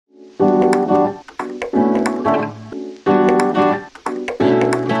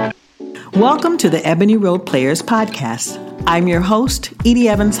Welcome to the Ebony Road Players podcast. I'm your host, Edye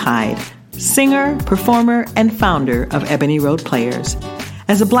Evans Hyde, singer, performer, and founder of Ebony Road Players.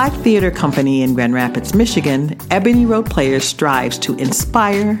 As a Black theater company in Grand Rapids, Michigan, Ebony Road Players strives to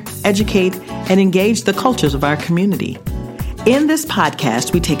inspire, educate, and engage the cultures of our community. In this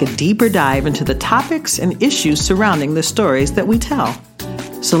podcast, we take a deeper dive into the topics and issues surrounding the stories that we tell.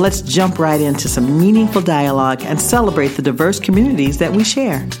 So let's jump right into some meaningful dialogue and celebrate the diverse communities that we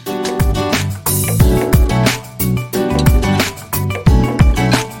share.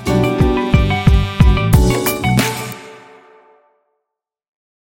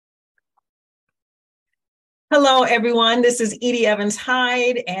 Hello, everyone. This is Edye Evans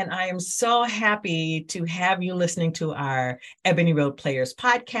Hyde, and I am so happy to have you listening to our Ebony Road Players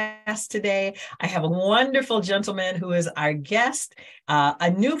podcast today. I have a wonderful gentleman who is our guest,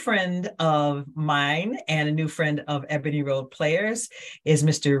 a new friend of mine and a new friend of Ebony Road Players is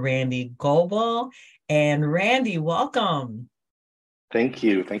Mr. Randy Goble. And Randy, welcome. Thank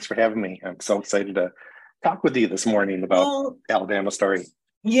you. Thanks for having me. I'm so excited to talk with you this morning about Alabama story.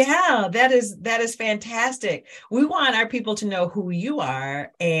 Yeah, that is fantastic. We want our people to know who you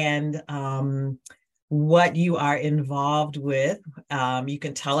are and what you are involved with. You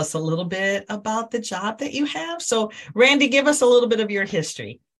can tell us a little bit about the job that you have. So, Randy, give us a little bit of your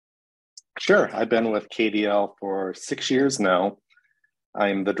history. Sure. I've been with KDL for 6 years now.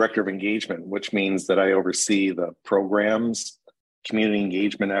 I'm the director of engagement, which means that I oversee the programs, community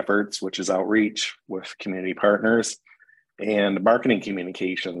engagement efforts, which is outreach with community partners, and marketing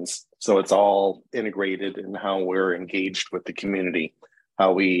communications. So it's all integrated in how we're engaged with the community,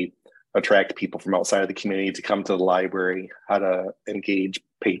 how we attract people from outside of the community to come to the library, how to engage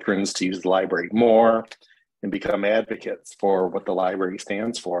patrons to use the library more and become advocates for what the library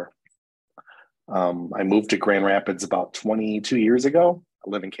stands for. I moved to Grand Rapids about 22 years ago. I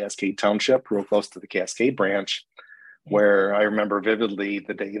live in Cascade Township, real close to the Cascade branch, where I remember vividly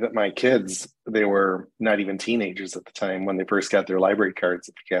the day that my kids, they were not even teenagers at the time when they first got their library cards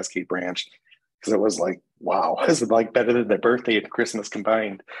at the Cascade branch, because it was like, wow, this is like better than their birthday and Christmas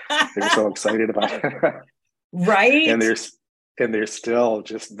combined. They were so excited about it. Right. And they're still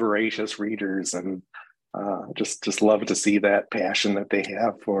just voracious readers, and just love to see that passion that they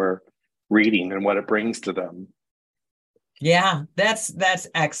have for reading and what it brings to them. Yeah, that's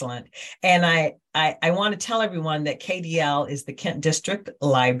excellent. And I want to tell everyone that KDL is the Kent District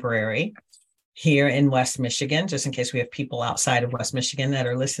Library here in West Michigan, just in case we have people outside of West Michigan that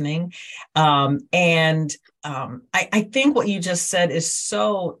are listening. I think what you just said is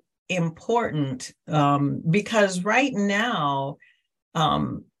so important because right now,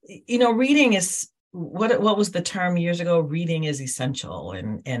 reading is what was the term years ago? Reading is essential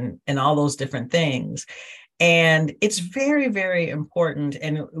and all those different things. And it's very, very important.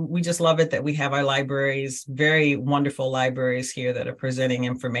 And we just love it that we have our libraries, very wonderful libraries here that are presenting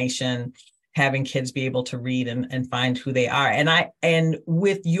information, having kids be able to read and find who they are. And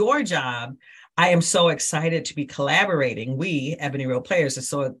with your job, I am so excited to be collaborating. We, Ebony Road Players, are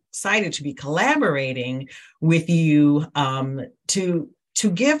so excited to be collaborating with you to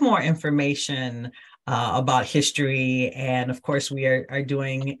give more information about history. And of course, we are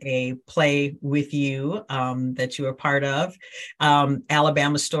doing a play with you that you are part of,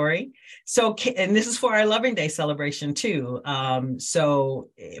 Alabama Story. So, and this is for our Loving Day celebration too. So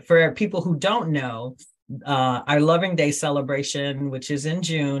for people who don't know, our Loving Day celebration, which is in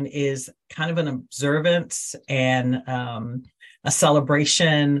June, is kind of an observance and a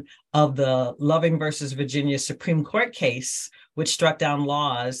celebration of the Loving versus Virginia Supreme Court case, which struck down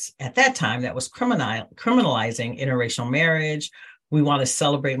laws at that time that was criminalizing interracial marriage. We want to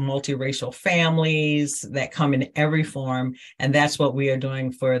celebrate multiracial families that come in every form. And that's what we are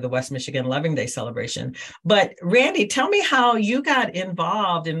doing for the West Michigan Loving Day celebration. But Randy, tell me how you got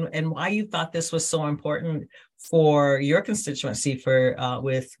involved and why you thought this was so important for your constituency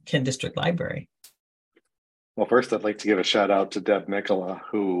with Kent District Library. Well, first, I'd like to give a shout out to Deb Nicola,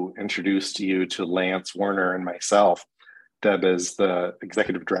 who introduced you to Lance Werner and myself. Deb is the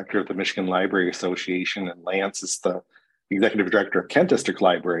executive director of the Michigan Library Association, and Lance is the executive director of Kent District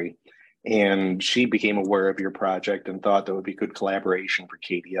Library. And she became aware of your project and thought that would be good collaboration for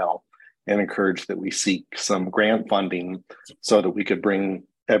KDL, and encouraged that we seek some grant funding so that we could bring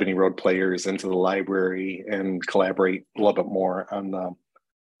Ebony Road Players into the library and collaborate a little bit more on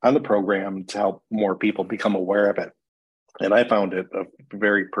the program to help more people become aware of it. And I found it of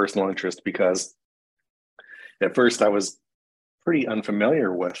very personal interest because at first I was pretty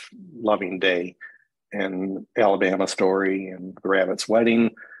unfamiliar with Loving Day and Alabama Story and the Rabbit's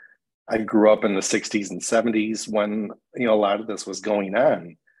Wedding. I grew up in the 60s and 70s when, a lot of this was going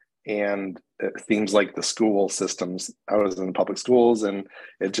on. And it seems like the school systems, I was in public schools, and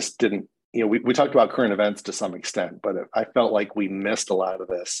it just didn't, we talked about current events to some extent, but I felt like we missed a lot of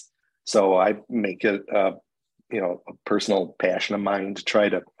this. So I make it, a personal passion of mine to try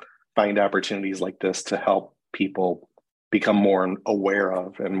to find opportunities like this to help people become more aware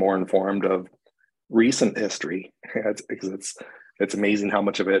of and more informed of recent history. It's amazing how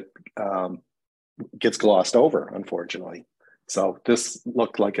much of it gets glossed over, unfortunately. So this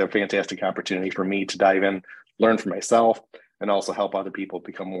looked like a fantastic opportunity for me to dive in, learn for myself, and also help other people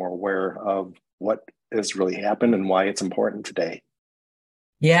become more aware of what has really happened and why it's important today.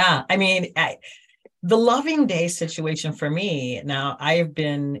 Yeah, I mean, the Loving Day situation for me, now I have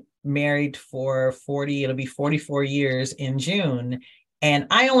been married for 40, it'll be 44 years in June. And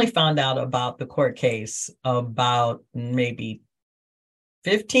I only found out about the court case about maybe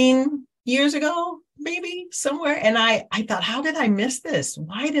 15 years ago, maybe somewhere. And I thought, how did I miss this?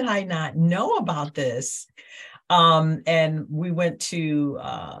 Why did I not know about this? And we went to,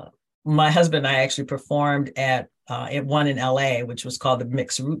 my husband and I actually performed at one in LA, which was called the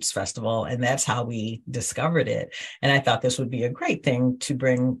Mixed Roots Festival. And that's how we discovered it. And I thought this would be a great thing to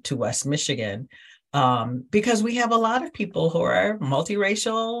bring to West Michigan. Because we have a lot of people who are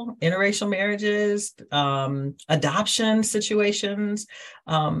multiracial, interracial marriages, adoption situations,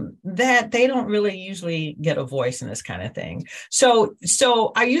 that they don't really usually get a voice in this kind of thing. So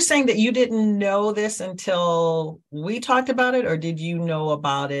are you saying that you didn't know this until we talked about it, or did you know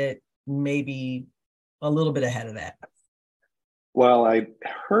about it maybe a little bit ahead of that? Well, I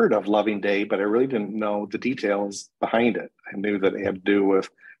heard of Loving Day, but I really didn't know the details behind it. I knew that it had to do with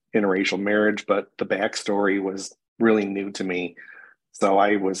interracial marriage, but the backstory was really new to me. So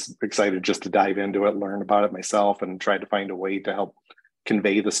I was excited just to dive into it, learn about it myself, and try to find a way to help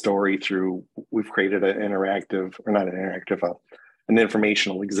convey the story through, we've created an interactive, or not an interactive, an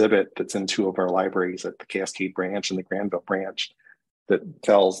informational exhibit that's in two of our libraries at the Cascade branch and the Granville branch that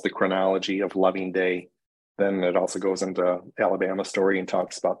tells the chronology of Loving Day. Then it also goes into Alabama story and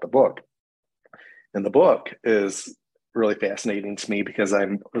talks about the book. And the book is really fascinating to me because I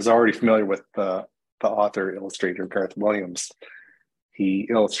was already familiar with the author, illustrator, Garth Williams. He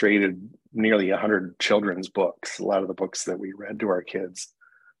illustrated nearly 100 children's books, a lot of the books that we read to our kids.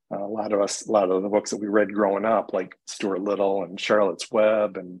 A lot of the books that we read growing up, like Stuart Little and Charlotte's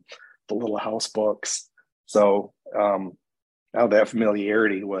Web and the Little House books. So how that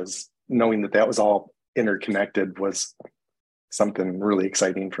familiarity was, knowing that that was all interconnected, was something really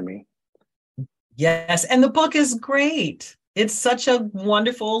exciting for me. Yes, and the book is great. It's such a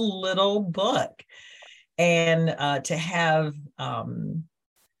wonderful little book. And to have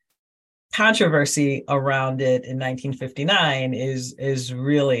controversy around it in 1959 is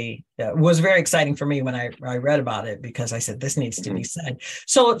really was very exciting for me when I read about it, because I said, this needs to be said.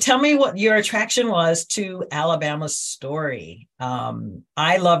 So tell me what your attraction was to Alabama's story.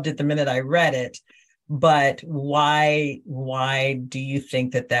 I loved it the minute I read it, but why do you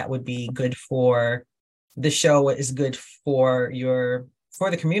think that would be good for the show, is good for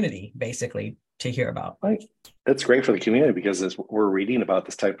the community, basically, to hear about? It's great for the community because as we're reading about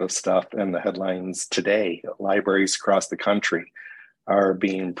this type of stuff in the headlines today, libraries across the country are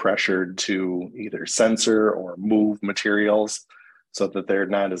being pressured to either censor or move materials so that they're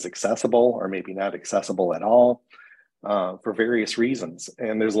not as accessible, or maybe not accessible at all, for various reasons.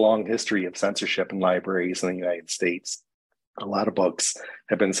 And there's a long history of censorship in libraries in the United States. A lot of books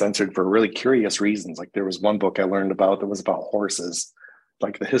have been censored for really curious reasons. Like there was one book I learned about that was about horses,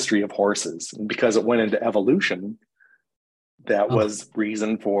 like the history of horses. And because it went into evolution, that was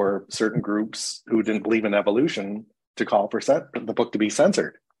reason for certain groups who didn't believe in evolution to call for the book to be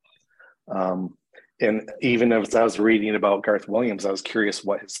censored. And even as I was reading about Garth Williams, I was curious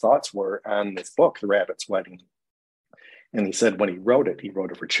what his thoughts were on this book, The Rabbit's Wedding. And he said when he wrote it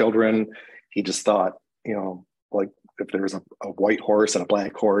for children. He just thought, like if there was a white horse and a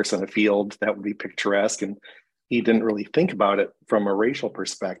black horse in a field, that would be picturesque. And he didn't really think about it from a racial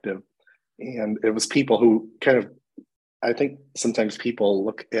perspective. And it was people who kind of, I think sometimes people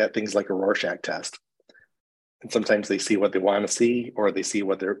look at things like a Rorschach test. And sometimes they see what they want to see, or they see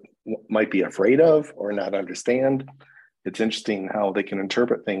what they might be afraid of or not understand. It's interesting how they can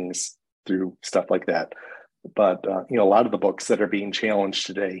interpret things through stuff like that. But, a lot of the books that are being challenged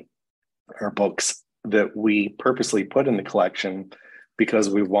today are books that we purposely put in the collection because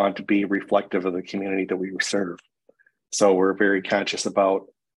we want to be reflective of the community that we serve. So we're very conscious about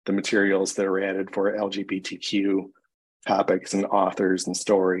the materials that are added for LGBTQ topics and authors and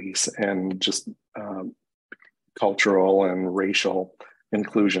stories, and just cultural and racial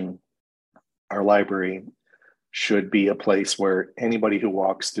inclusion. Our library should be a place where anybody who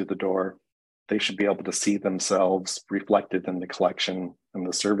walks through the door, they should be able to see themselves reflected in the collection and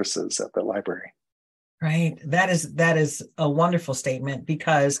the services at the library. Right. That is a wonderful statement,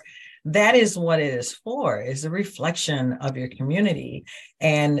 because that is what it is for, is a reflection of your community.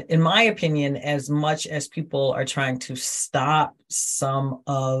 And in my opinion, as much as people are trying to stop some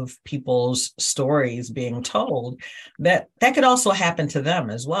of people's stories being told, that could also happen to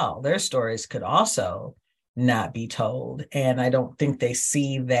them as well. Their stories could also not be told. And I don't think they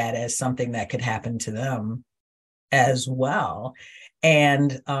see that as something that could happen to them as well.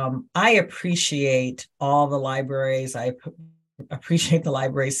 And I appreciate all the libraries. I appreciate the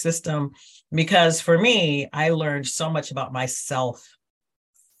library system, because for me, I learned so much about myself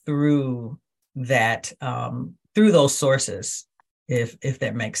through that, through those sources, if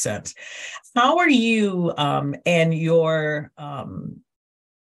that makes sense. How are you and your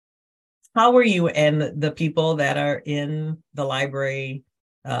how are you and the people that are in the library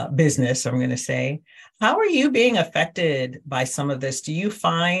business, I'm going to say, how are you being affected by some of this? Do you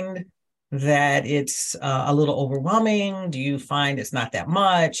find that it's a little overwhelming? Do you find it's not that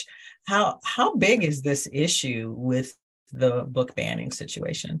much? How big is this issue with the book banning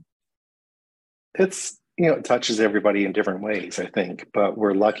situation? It's, it touches everybody in different ways, I think, but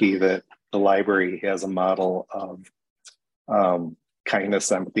we're lucky that the library has a model of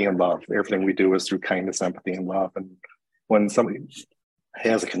kindness, empathy, and love. Everything we do is through kindness, empathy, and love. And when somebody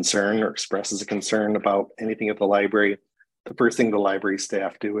has a concern or expresses a concern about anything at the library, the first thing the library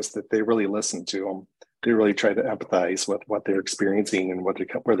staff do is that they really listen to them. They really try to empathize with what they're experiencing and where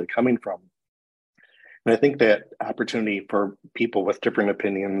they're coming from. And I think that opportunity for people with different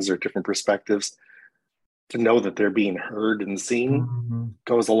opinions or different perspectives to know that they're being heard and seen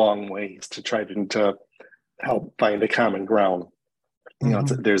goes a long ways to try to help find a common ground.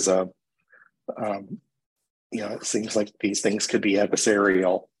 There's a, it seems like these things could be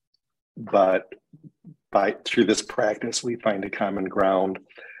adversarial, but through this practice, we find a common ground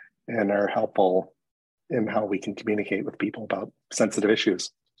and are helpful in how we can communicate with people about sensitive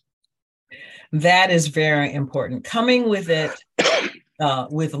issues. That is very important. Coming with it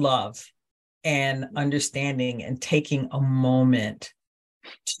with love and understanding, and taking a moment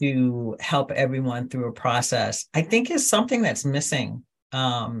to help everyone through a process, I think is something that's missing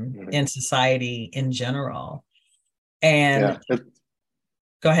in society in general. And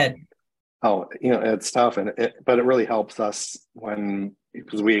go ahead. Oh, it's tough, but it really helps us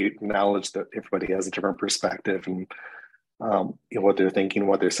because we acknowledge that everybody has a different perspective, and what they're thinking,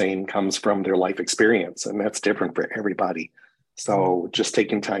 what they're saying comes from their life experience, and that's different for everybody. So just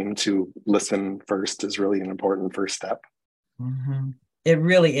taking time to listen first is really an important first step. Mm-hmm. It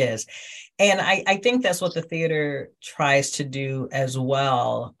really is. And I think that's what the theater tries to do as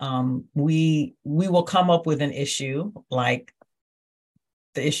well. We will come up with an issue like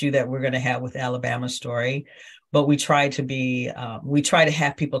the issue that we're going to have with Alabama Story, but we try to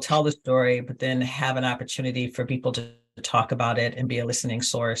have people tell the story, but then have an opportunity for people to talk about it and be a listening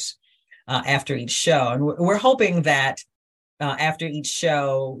source after each show. And we're hoping that after each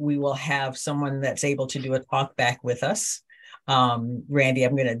show, we will have someone that's able to do a talk back with us. Randy,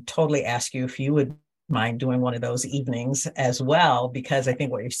 I'm going to totally ask you if you would mind doing one of those evenings as well, because I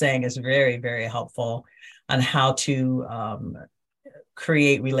think what you're saying is very, very helpful on how to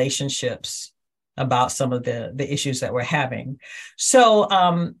create relationships about some of the issues that we're having.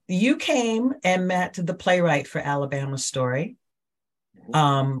 So you came and met the playwright for Alabama Story.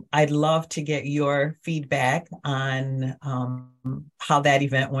 I'd love to get your feedback on how that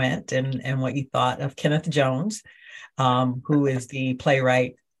event went and what you thought of Kenneth Jones, who is the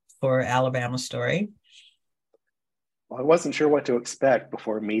playwright for Alabama Story. Well, I wasn't sure what to expect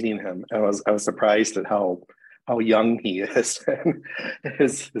before meeting him. I was stereotyped at how young he is and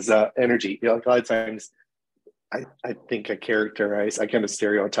his energy. A lot of times I think I kind of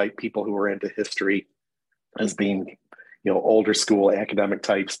stereotype people who are into history as being, older school academic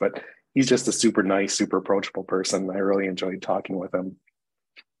types, but he's just a super nice, super approachable person. I really enjoyed talking with him.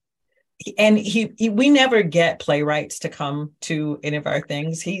 And we never get playwrights to come to any of our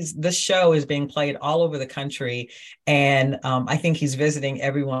things. This show is being played all over the country, and I think he's visiting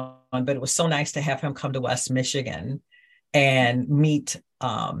everyone. But it was so nice to have him come to West Michigan and meet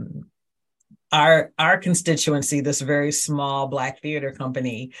our constituency, this very small Black theater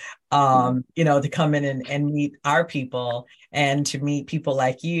company. To come in and meet our people, and to meet people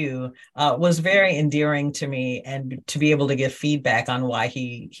like you was very endearing to me, and to be able to give feedback on why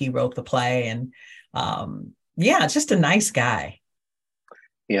he wrote the play. And just a nice guy.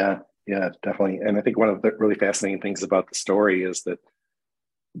 Yeah, definitely. And I think one of the really fascinating things about the story is that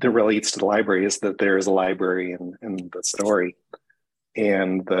that relates to the library is that there is a library in the story,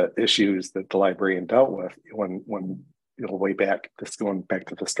 and the issues that the librarian dealt with when way back, this going back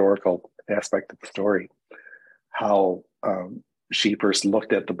to the historical aspect of the story, how she first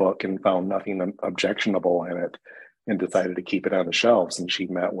looked at the book and found nothing objectionable in it and decided to keep it on the shelves. And she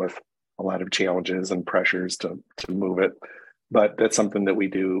met with a lot of challenges and pressures to move it. But that's something that we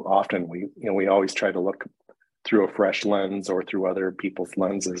do often. We always try to look through a fresh lens or through other people's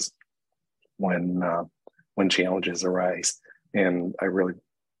lenses when challenges arise. And I really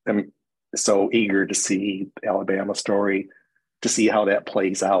am so eager to see the Alabama story, to see how that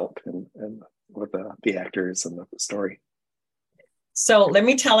plays out and with the actors and the story. So let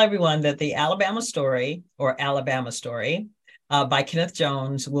me tell everyone that the Alabama Story, or Alabama Story, by Kenneth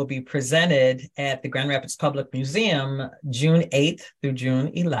Jones will be presented at the Grand Rapids Public Museum June 8th through June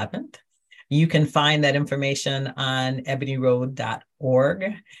 11th. You can find that information on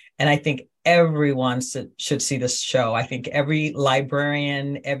ebonyroad.org. And I think everyone should see this show. I think every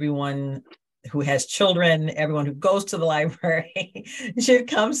librarian, everyone who has children, everyone who goes to the library should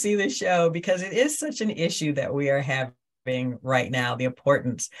come see the show, because it is such an issue that we are having right now, the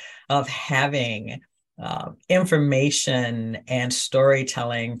importance of having information and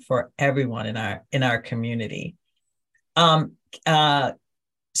storytelling for everyone in our community.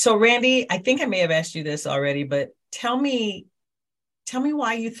 So Randy, I think I may have asked you this already, but tell me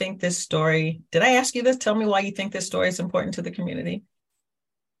why you think this story, did I ask you this? Tell me why you think this story is important to the community.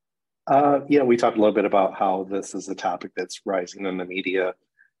 Yeah, we talked a little bit about how this is a topic that's rising in the media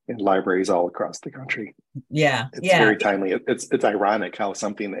in libraries all across the country. Yeah. It's very timely. It's ironic how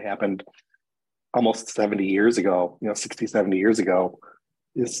something that happened almost 70 years ago, 60, 70 years ago,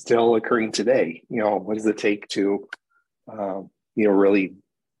 is still occurring today. What does it take to, really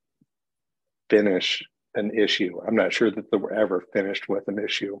finish an issue? I'm not sure that we're ever finished with an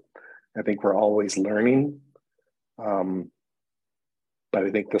issue. I think we're always learning. But I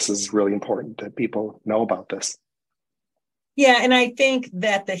think this is really important that people know about this. Yeah, and I think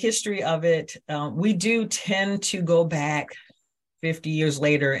that the history of it, we do tend to go back 50 years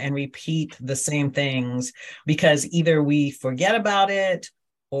later and repeat the same things, because either we forget about it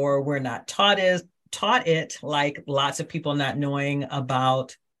or we're not taught it, like lots of people not knowing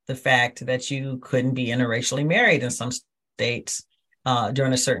about the fact that you couldn't be interracially married in some states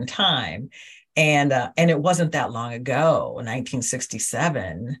during a certain time. And it wasn't that long ago,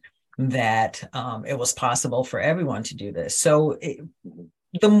 1967, that it was possible for everyone to do this. So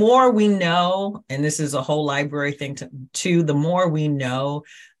the more we know, and this is a whole library thing too, the more we know,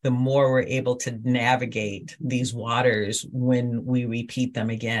 the more we're able to navigate these waters when we repeat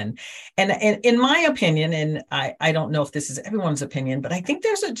them again. And in my opinion, and I don't know if this is everyone's opinion, but I think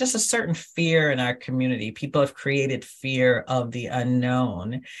there's just a certain fear in our community. People have created fear of the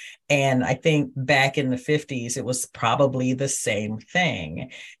unknown. And I think back in the 50s, it was probably the same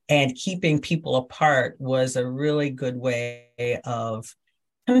thing. And keeping people apart was a really good way of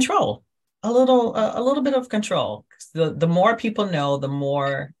control, a little bit of control. The more people know, the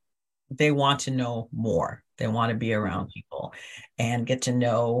more they want to know more. They want to be around people and get to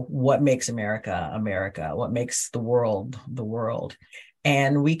know what makes America, America, what makes the world, the world.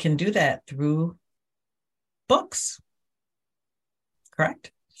 And we can do that through books,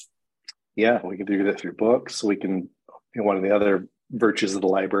 correct? Yeah, we can do that through books. We can, one of the other virtues of the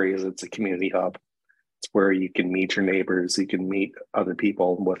library is it's a community hub. It's where you can meet your neighbors, you can meet other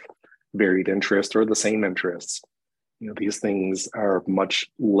people with varied interests or the same interests. These things are much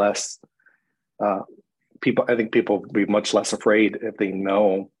less, I think people will be much less afraid if they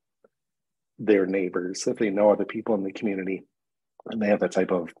know their neighbors, if they know other people in the community, and they have that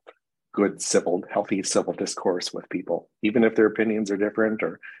type of good, healthy civil discourse with people, even if their opinions are different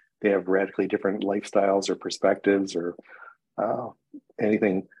or they have radically different lifestyles or perspectives or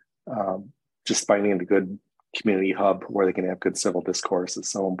anything. Just finding a good community hub where they can have good civil discourse is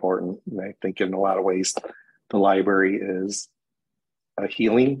so important. And I think in a lot of ways, the library is a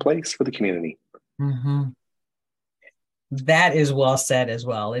healing place for the community. Mm-hmm. That is well said as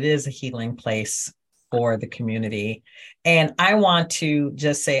well. It is a healing place for the community. And I want to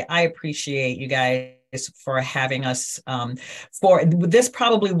just say, I appreciate you guys for having us. For this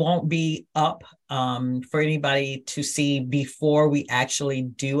probably won't be up for anybody to see before we actually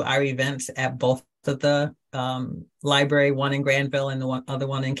do our events at both of the library, one in Granville and the other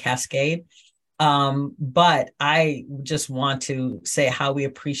one in Cascade. But I just want to say how we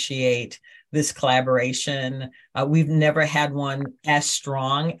appreciate this collaboration. We've never had one as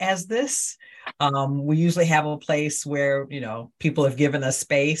strong as this. We usually have a place where, people have given us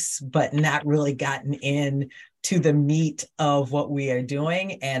space, but not really gotten in to the meat of what we are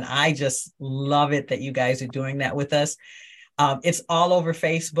doing. And I just love it that you guys are doing that with us. It's all over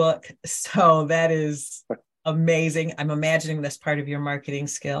Facebook. So that is amazing. I'm imagining that's part of your marketing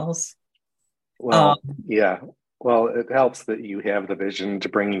skills. Well, yeah. Well, it helps that you have the vision to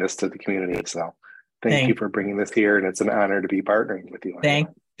bring this to the community. So thank you for bringing this here. And it's an honor to be partnering with you.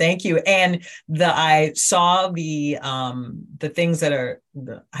 Thank you. And I saw the things that are,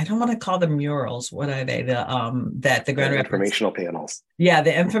 I don't want to call them murals. What are they? That the Grand Rapids informational panels. Yeah,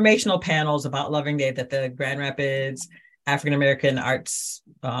 the informational panels about Loving Day that the Grand Rapids African American Arts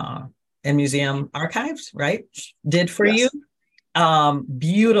and Museum Archives, right, did for you.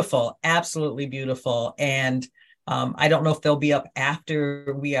 Beautiful, absolutely beautiful. And I don't know if they'll be up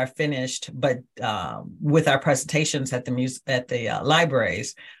after we are finished, but with our presentations at the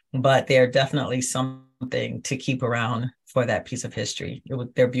libraries, but they're definitely something to keep around for that piece of history.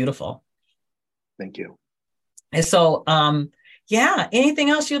 They're beautiful. Thank you. And so, anything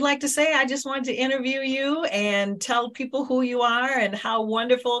else you'd like to say? I just wanted to interview you and tell people who you are and how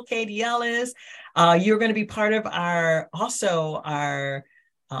wonderful KDL is. You're going to be part of our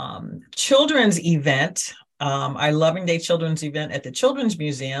children's event. Our Loving Day Children's event at the Children's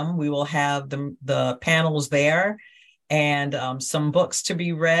Museum. We will have the panels there and some books to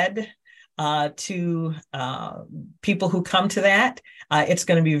be read to people who come to that. It's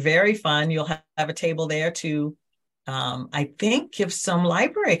going to be very fun. You'll have a table there to, I think, give some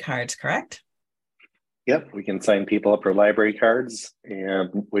library cards, correct? Yep, we can sign people up for library cards.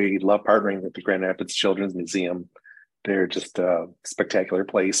 And we love partnering with the Grand Rapids Children's Museum. They're just a spectacular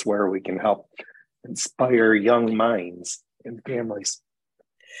place where we can help inspire young minds and families.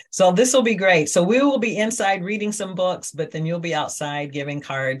 So this will be great. So we will be inside reading some books, but then you'll be outside giving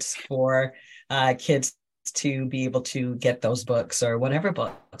cards for kids to be able to get those books or whatever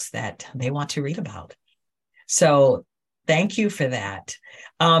books that they want to read about. So thank you for that.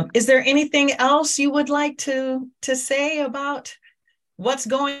 Is there anything else you would like to say about what's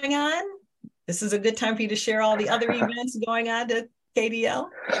going on? This is a good time for you to share all the other events going on at KDL.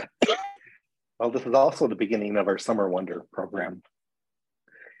 Well, this is also the beginning of our Summer Wonder program.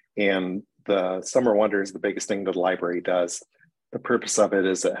 And the Summer Wonder is the biggest thing that the library does. The purpose of it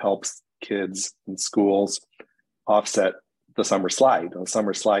is it helps kids in schools offset the summer slide. And the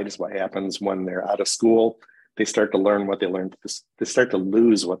summer slide is what happens when they're out of school. They start to learn what they learned. They start to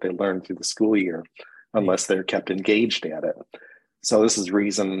lose what they learned through the school year unless they're kept engaged at it. So this is the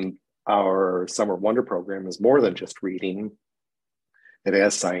reason our Summer Wonder program is more than just reading. It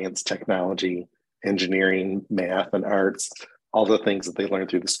has science, technology, engineering, math, and arts, all the things that they learned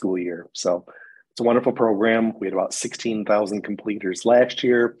through the school year. So it's a wonderful program. We had about 16,000 completers last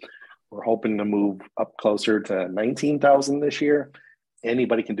year. We're hoping to move up closer to 19,000 this year.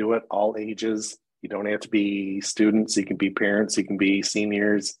 Anybody can do it, all ages. You don't have to be students. You can be parents. You can be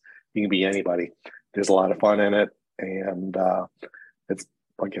seniors. You can be anybody. There's a lot of fun in it. And it's,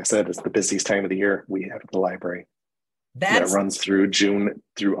 like I said, it's the busiest time of the year we have at the library. That runs through June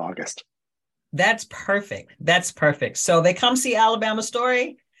through August. That's perfect. That's perfect. So they come see Alabama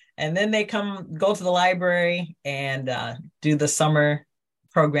Story, and then they go to the library and do the summer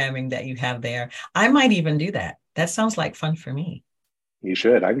programming that you have there. I might even do that. That sounds like fun for me. You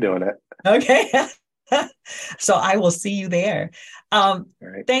should. I'm doing it. Okay. So I will see you there. All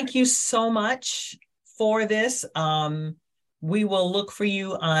right. Thank you so much for this. We will look for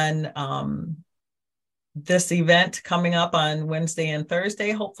you on this event coming up on Wednesday and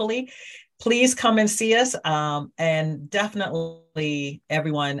Thursday, hopefully. Please come and see us. And definitely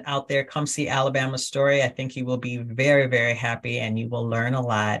everyone out there, come see Alabama Story. I think you will be very, very happy and you will learn a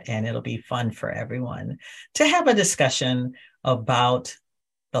lot, and it'll be fun for everyone to have a discussion about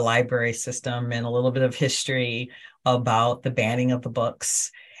the library system and a little bit of history about the banning of the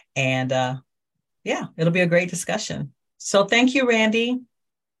books. And it'll be a great discussion. So thank you, Randy.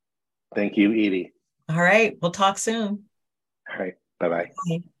 Thank you, Edie. All right. We'll talk soon. All right. Bye-bye.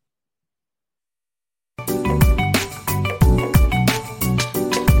 Bye.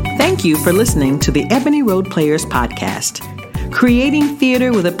 Thank you for listening to the Ebony Road Players podcast. Creating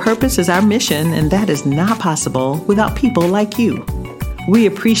theater with a purpose is our mission, and that is not possible without people like you. We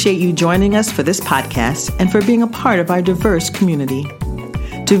appreciate you joining us for this podcast and for being a part of our diverse community.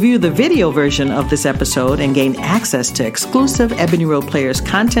 To view the video version of this episode and gain access to exclusive Ebony Road Players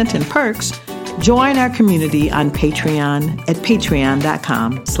content and perks, join our community on Patreon at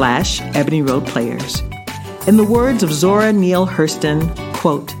patreon.com/Ebony Road Players. In the words of Zora Neale Hurston,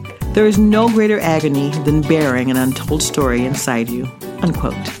 quote, "There is no greater agony than bearing an untold story inside you,"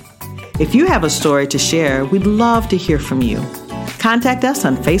 unquote. If you have a story to share, we'd love to hear from you. Contact us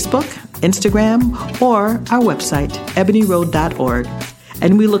on Facebook, Instagram, or our website, ebonyroad.org.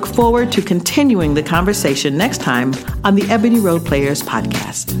 And we look forward to continuing the conversation next time on the Ebony Road Players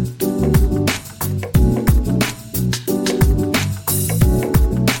podcast.